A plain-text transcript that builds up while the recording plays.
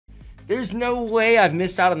There's no way I've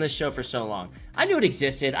missed out on this show for so long. I knew it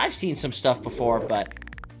existed. I've seen some stuff before, but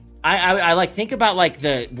I like think about like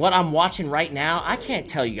what I'm watching right now. I can't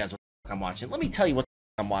tell you guys what I'm watching. Let me tell you what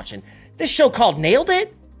I'm watching. This show called Nailed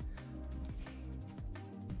It.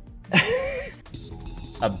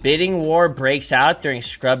 A bidding war breaks out during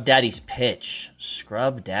Scrub Daddy's pitch.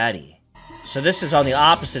 Scrub Daddy. So this is on the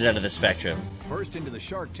opposite end of the spectrum. First into the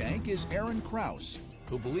Shark Tank is Aaron Krause,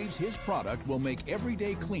 who believes his product will make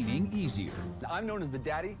everyday cleaning easier. I'm known as the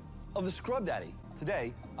daddy of the Scrub Daddy.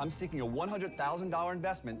 Today, I'm seeking a $100,000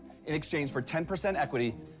 investment in exchange for 10%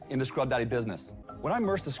 equity in the Scrub Daddy business. When I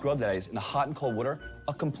immerse the Scrub Daddies in the hot and cold water,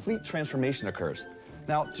 a complete transformation occurs.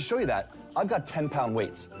 Now, to show you that, I've got 10-pound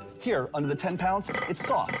weights. Here, under the 10 pounds, it's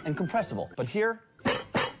soft and compressible. But here,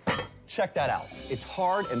 check that out. It's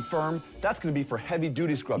hard and firm. That's going to be for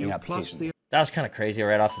heavy-duty scrubbing applications. That was kind of crazy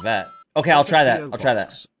right off the bat. Okay, I'll try that. I'll try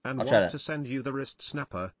that. And I'll try that. To send you the wrist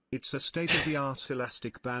snapper. It's a state-of-the-art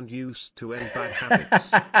elastic band used to end bad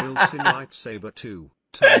habits. Built-in lightsaber too.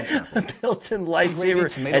 Built-in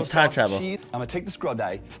lightsaber and time travel. I'm gonna take the Scrub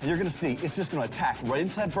Daddy, and you're gonna see it's just gonna attack right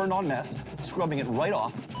into that burned-on mess, scrubbing it right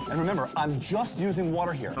off. And remember, I'm just using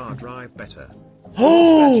water here. Car drive better.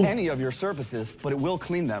 Won't scratch any of your surfaces, but it will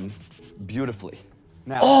clean them beautifully.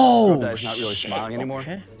 Now, Scrub Daddy's not really smiling anymore,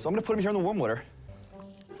 so I'm gonna put him here in the warm water.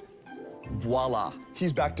 Voila!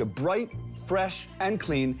 He's back to bright, fresh, and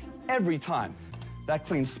clean every time. That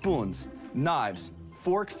cleans spoons, knives,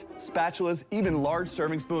 forks, spatulas, even large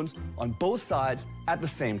serving spoons on both sides at the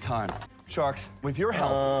same time. Sharks, with your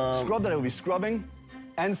help, Scrub Daddy will be scrubbing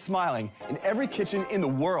and smiling in every kitchen in the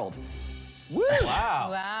world. Woo! Wow.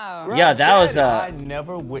 Wow. Yeah, that was I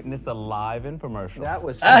never witnessed a live infomercial. That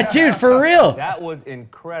was dude, for real. That was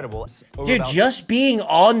incredible. Dude, just being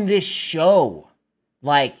on this show,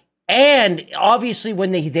 like, and obviously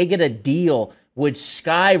when they get a deal would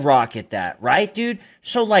skyrocket that, right, dude?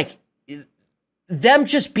 So like, them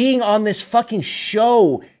just being on this fucking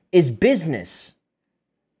show is business.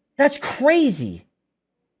 That's crazy.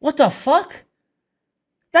 What the fuck?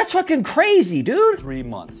 That's fucking crazy, dude. 3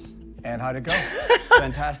 months. And how'd it go?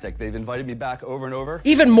 Fantastic. They've invited me back over and over.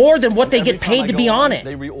 Even more than what they Every get time paid I to go be on it.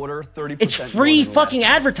 They reorder 30%. It's free fucking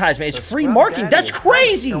advertisement. It's free marketing. That's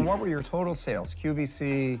crazy. And what were your total sales?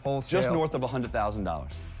 QVC, wholesale? Just north of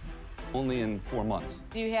 $100,000. Only in 4 months.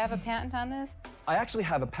 Do you have a patent on this? I actually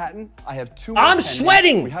have a patent. I have 2 I'm pending.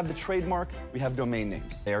 sweating. We have the trademark. We have domain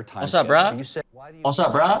names. They are time. What's up, bro? What's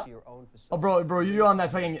up, bro? Oh, bro, you on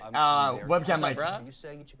that fucking webcam mic.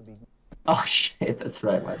 Oh shit, that's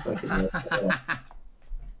right, my fucking.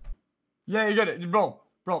 Yeah, you got it, bro.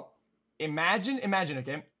 Imagine,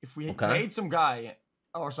 okay, if we paid some guy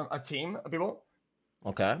or a team of people,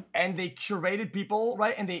 okay, and they curated people,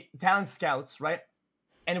 right, and they talent scouts, right,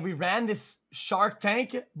 and we ran this Shark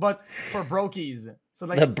Tank, but for brokies. So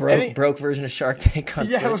like the broke version of Shark Tank. On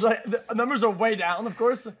Twitch. It was like the numbers are way down, of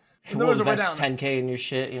course. The numbers are way down. 10K in your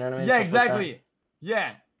shit, you know what I mean? Yeah, Stuff exactly. Like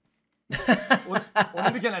yeah. Wouldn't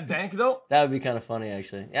it be kind of dank though? That would be kind of funny,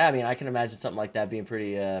 actually. Yeah, I mean, I can imagine something like that being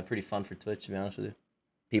pretty fun for Twitch, to be honest with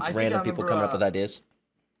you. Random people coming up with ideas.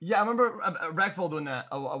 Yeah, I remember Rackful doing that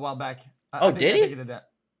a while back. Did he? I think he did that.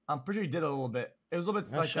 I'm pretty sure he did a little bit. It was a little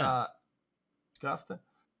bit scuffed.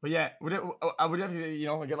 But yeah, I would definitely,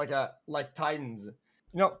 get like Titans.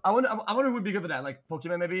 I wonder who would be good for that, like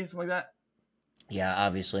Pokemon maybe, something like that. Yeah,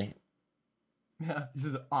 obviously. Yeah, this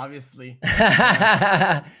is obviously.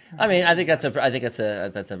 I mean, I think that's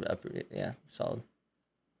a yeah, solid.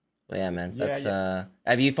 But yeah, man, that's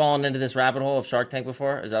have you fallen into this rabbit hole of Shark Tank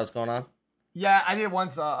before? Is that what's going on? Yeah, I did it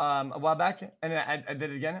once a while back, and then I did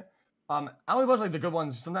it again. I only watch like the good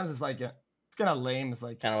ones. Sometimes it's like it's kind of lame. It's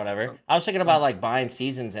like kind of whatever. I was thinking about like buying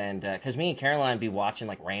seasons, and because me and Caroline be watching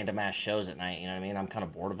like random ass shows at night. You know what I mean? I'm kind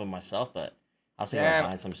of bored of them myself, but I was thinking about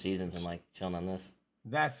buying some seasons and like chilling on this.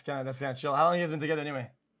 That's kind of chill. How long have you guys been together anyway?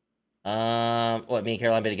 What, me and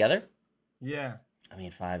Caroline been together? Yeah. I mean,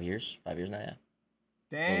 5 years. 5 years now, yeah.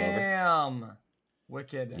 Damn.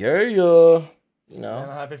 Wicked. Yeah. You know. I'm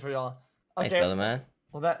happy for y'all. Okay. Thanks, brother, man.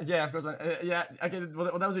 Well, yeah, of course. Yeah. Okay. Well,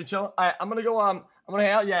 that was really chill. All right, I'm gonna go. I'm gonna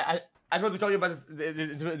hang out. Yeah. I just wanted to call you about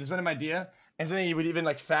this random idea, and something you would even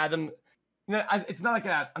like fathom. It's not like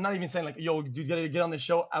that. I'm not even saying like, yo, dude, gotta get on this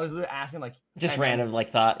show. I was literally asking like, just random like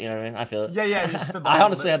thought. You know what I mean? I feel it. Yeah. I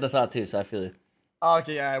honestly had the thought too, so I feel it. Oh,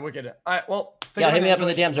 okay, yeah, wicked. All right, well. Yeah, hit me up in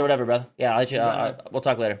the DMs or whatever, brother. Yeah, I'll let you. We'll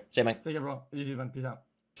talk later. See you, Mike. Take it, bro. You too, man. Peace out.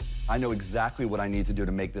 I know exactly what I need to do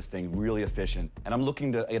to make this thing really efficient, and I'm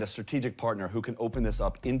looking to get a strategic partner who can open this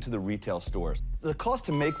up into the retail stores. The cost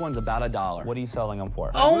to make one's about $1. What are you selling them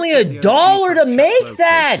for? Only $1 to make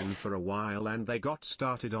that! For a while, and they got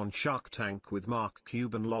started on Shark Tank with Mark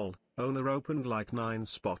Cuban, lol. owner opened like 9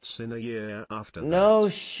 spots in a year after No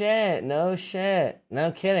that. shit. No shit.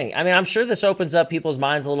 No kidding. I mean, I'm sure this opens up people's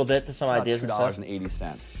minds a little bit to some ideas and stuff.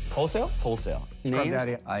 $2.80. Wholesale? Wholesale. Scrub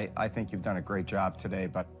Daddy, I think you've done a great job today,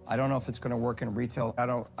 but I don't know if it's going to work in retail. I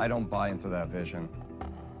don't buy into that vision.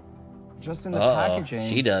 Just in the packaging.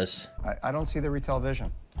 She does. I don't see the retail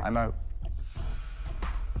vision. I'm out.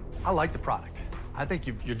 I like the product. I think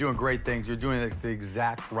you're doing great things. You're doing it the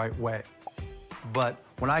exact right way. But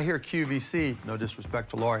when I hear QVC, no disrespect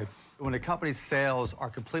to Lori, when a company's sales are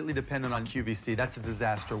completely dependent on QVC, that's a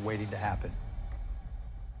disaster waiting to happen.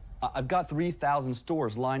 I've got 3,000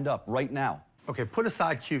 stores lined up right now. Okay, put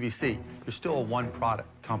aside QVC. You're still a one-product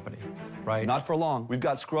company, right? Not for long. We've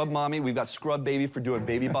got Scrub Mommy, we've got Scrub Baby for doing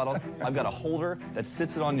baby bottles. I've got a holder that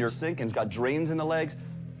sits it on your sink and it's got drains in the legs.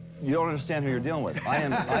 You don't understand who you're dealing with. I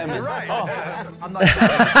am. You're right. Oh. I'm not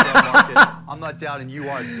doubting the scrub market. I'm not doubting you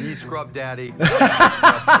are the Scrub Daddy.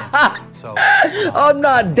 So I'm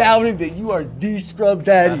not doubting that you are the Scrub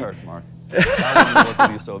Daddy. That hurts, Mark. I want to look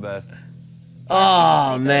at you so bad.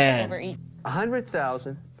 Oh, man.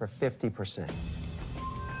 $100,000 for 50%.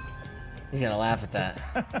 He's gonna laugh at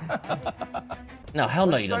that. No, hell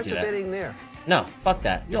no, you don't do Start the that. bidding there. No, fuck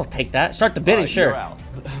that. You don't take that. Start the bidding, sure. You're out.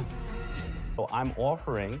 So I'm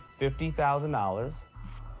offering $50,000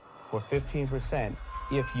 for 15%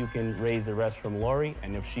 if you can raise the rest from Lori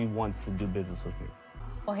and if she wants to do business with me.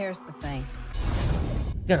 Well, here's the thing.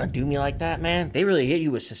 You gonna do me like that, man? They really hit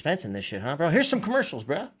you with suspense in this shit, huh, bro? Here's some commercials,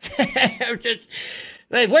 bro.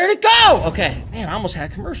 Wait, where'd it go? Okay, man, I almost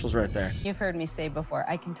had commercials right there. You've heard me say before,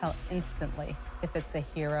 I can tell instantly if it's a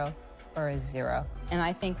hero or a zero. And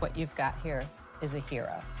I think what you've got here is a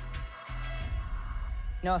hero.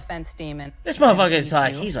 No offense, Demon. This motherfucker is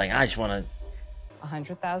like, he's like, I just wanna...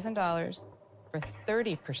 $100,000 for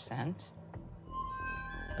 30%.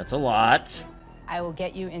 That's a lot. I will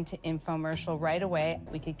get you into infomercial right away.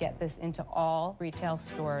 We could get this into all retail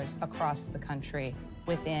stores across the country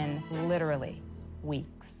within literally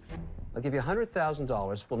weeks. I'll give you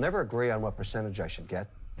 $100,000. We'll never agree on what percentage I should get.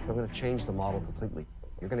 I'm going to change the model completely.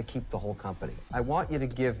 You're going to keep the whole company. I want you to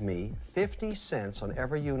give me 50 cents on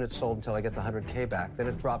every unit sold until I get the 100K back. Then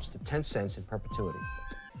it drops to 10 cents in perpetuity.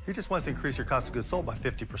 he just wants to increase your cost of goods sold by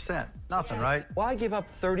 50%. Nothing, right? Why give up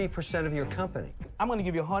 30% of your company? I'm gonna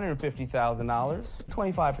give you $150,000,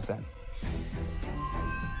 25%.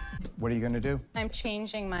 What are you going to do? I'm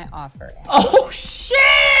changing my offer. Oh,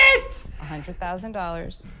 shit!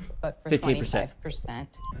 $100,000, but for 15%. 25%.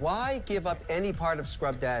 Why give up any part of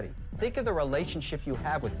Scrub Daddy? Think of the relationship you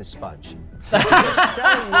have with this sponge. You're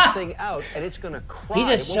selling this thing out, and it's going to cry. He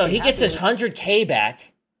just so he gets his 100K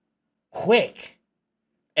back quick,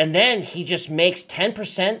 and then he just makes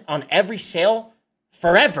 10% on every sale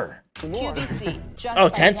forever. QVC, just Oh,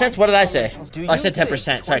 10 cents? What did I say? Do Oh, I said you 10%.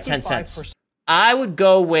 think Sorry, 10 cents. 25%? I would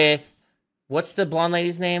go with, what's the blonde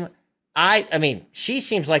lady's name? I mean, she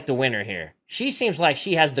seems like the winner here. She seems like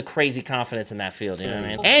she has the crazy confidence in that field, you know what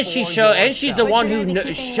I mean? And she's the one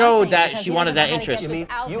who showed that she wanted that interest.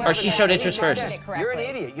 Or she showed interest first. You're an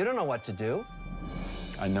idiot. You don't know what to do.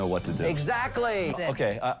 I know what to do. Exactly.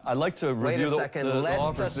 Okay, I'd like to Wait review a second. the Let the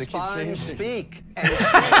offers that keep sponge changing. speak.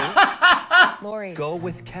 And Lori. go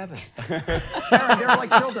with Kevin. They're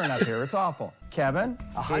like children up here. It's awful. Kevin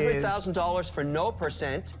 $100,000 for no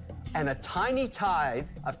percent and a tiny tithe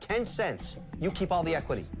of 10 cents. You keep all the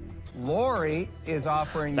equity. Lori is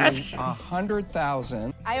offering you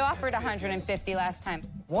 $100,000. I offered 150 last time.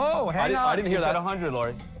 Whoa, hang on. I didn't hear You said that. 100,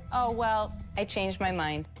 Lori. Oh, well, I changed my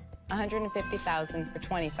mind. 150,000 for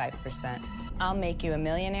 25%. I'll make you a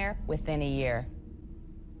millionaire within a year.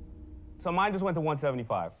 So mine just went to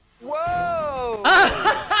 175. Whoa!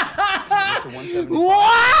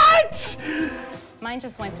 What? Mine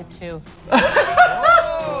just went to 2.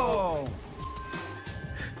 Whoa!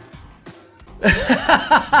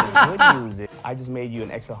 The good news is I just made you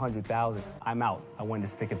an extra 100,000. I'm out. I wanted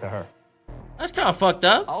to stick it to her. That's kind of fucked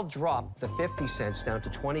up. I'll drop the 50 cents down to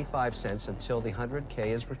 25 cents until the 100K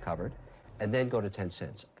is recovered, and then go to 10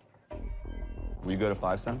 cents. Will you go to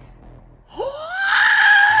 5 cents?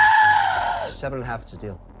 7.5, it's a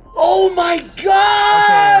deal. Oh my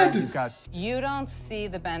God! You've got You don't see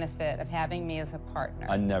the benefit of having me as a partner.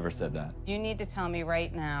 I never said that. You need to tell me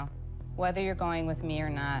right now whether you're going with me or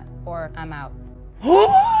not, or I'm out.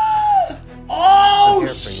 Oh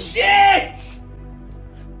shit!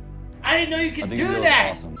 I didn't know you I could think do the deal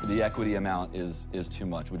that. is awesome. The equity amount is too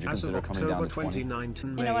much. Would you As of consider coming down October to 20?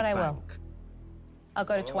 2019, You know what, I will. bank. I'll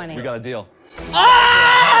go to 20. We got a deal.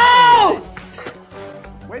 Oh!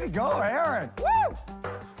 way to go, Aaron. Woo!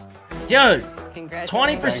 Dude,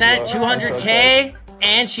 Congratulations. 20%, 200K.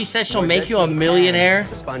 And she says she'll More make you a good millionaire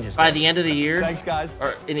the sponges by go. the end of the year. Thanks, guys.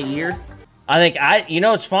 Or in a year. You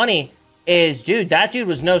know what's funny is, dude, that dude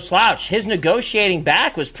was no slouch. His negotiating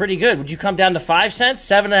back was pretty good. Would you come down to 5 cents,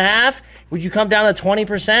 7.5? Would you come down to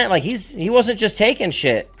 20%? Like he wasn't just taking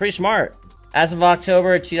shit. Pretty smart. As of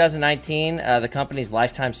October 2019, the company's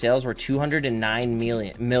lifetime sales were 209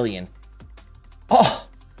 million. Oh,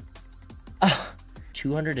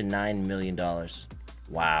 $209 million.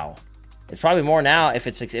 Wow. It's probably more now if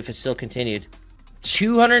it's still continued.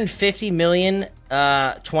 250 million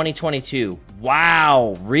 2022.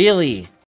 Wow, really?